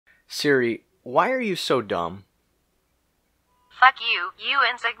Siri, why are you so dumb? Fuck you, you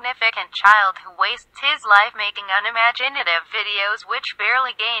insignificant child who wastes his life making unimaginative videos which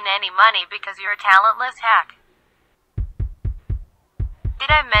barely gain any money because you're a talentless hack. Did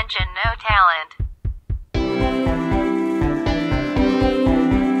I mention no talent?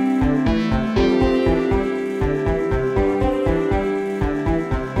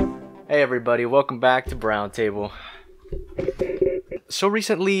 Hey everybody, welcome back to Browntable. So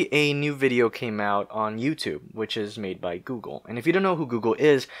recently a new video came out on YouTube, which is made by Google. And if you don't know who Google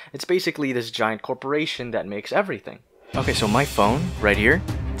is, it's basically this giant corporation that makes everything. Okay, so my phone, right here,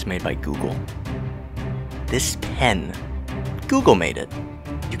 it's made by Google. This pen, Google made it.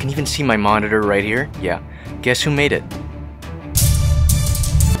 You can even see my monitor right here. Yeah, guess who made it?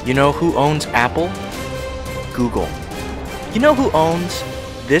 You know who owns Apple? Google. You know who owns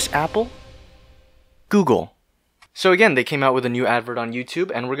this Apple? Google. So again, they came out with a new advert on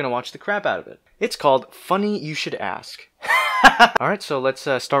YouTube, and we're gonna watch the crap out of it. It's called Funny You Should Ask. Alright, so let's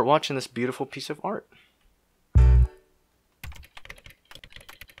start watching this beautiful piece of art.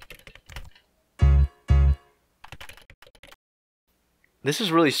 This is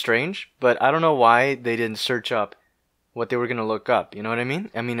really strange, but I don't know why they didn't search up what they were gonna look up, you know what I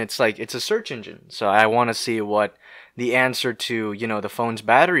mean? I mean, it's like, it's a search engine, so I want to see what the answer to, you know, the phone's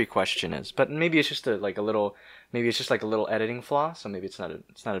battery question is. But maybe it's just maybe it's just like a little editing flaw, so maybe it's not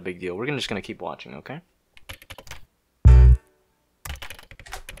a big deal. We're just gonna keep watching, okay?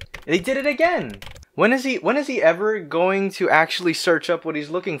 They did it again! When is he ever going to actually search up what he's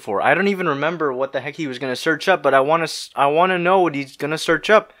looking for? I don't even remember what the heck he was gonna search up, but I wanna know what he's gonna search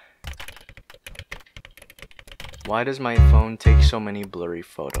up. Why does my phone take so many blurry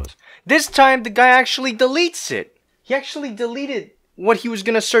photos? This time the guy actually deletes it. He actually deleted what he was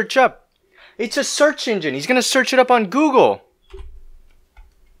gonna search up. It's a search engine. He's gonna search it up on Google.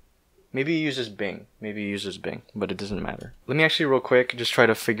 Maybe he uses Bing. But it doesn't matter. Let me actually real quick just try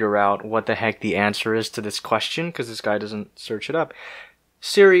to figure out what the heck the answer is to this question, because this guy doesn't search it up.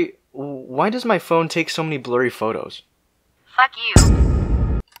 Siri, why does my phone take so many blurry photos? Fuck you.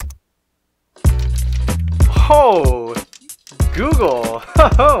 Oh, Google.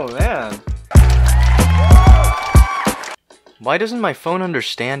 Oh man. Why doesn't my phone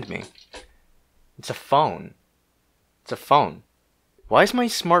understand me? It's a phone. It's a phone. Why is my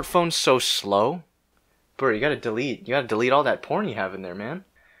smartphone so slow? Bro, you gotta delete all that porn you have in there, man.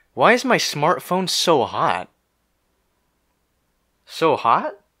 Why is my smartphone so hot? So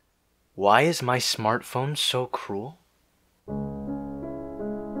hot? Why is my smartphone so cruel? You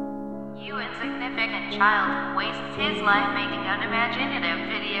insignificant child who wastes his life making unimaginative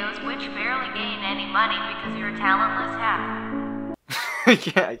videos which barely gain any money because you're a talentless hack. I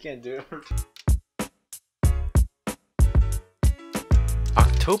can't do it.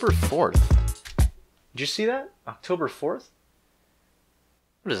 October 4th. Did you see that? October 4th?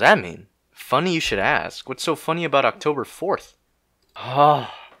 What does that mean? Funny you should ask. What's so funny about October 4th?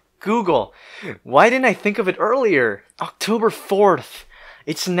 Oh, Google. Why didn't I think of it earlier? October 4th.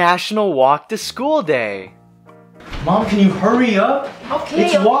 It's National Walk to School Day. Mom, can you hurry up? Okay.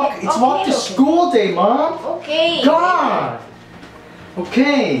 It's walk to school day, Mom. Okay. God.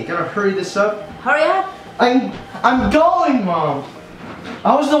 Okay, gotta hurry this up. Hurry up. I'm going, Mom.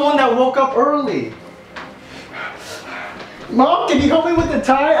 I was the one that woke up early. Mom, can you help me with the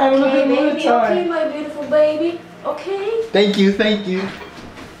tie? I don't know how to do the tie. Okay, my beautiful baby. Okay. Thank you, thank you.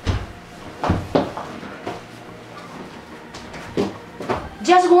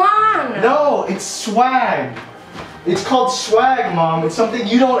 Just one. No, it's swag. It's called swag, Mom. It's something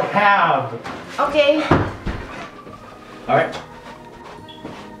you don't have. Okay. Alright.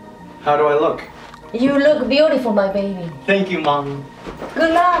 How do I look? You look beautiful, my baby. Thank you, Mom.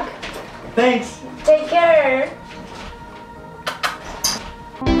 Good luck. Thanks. Take care.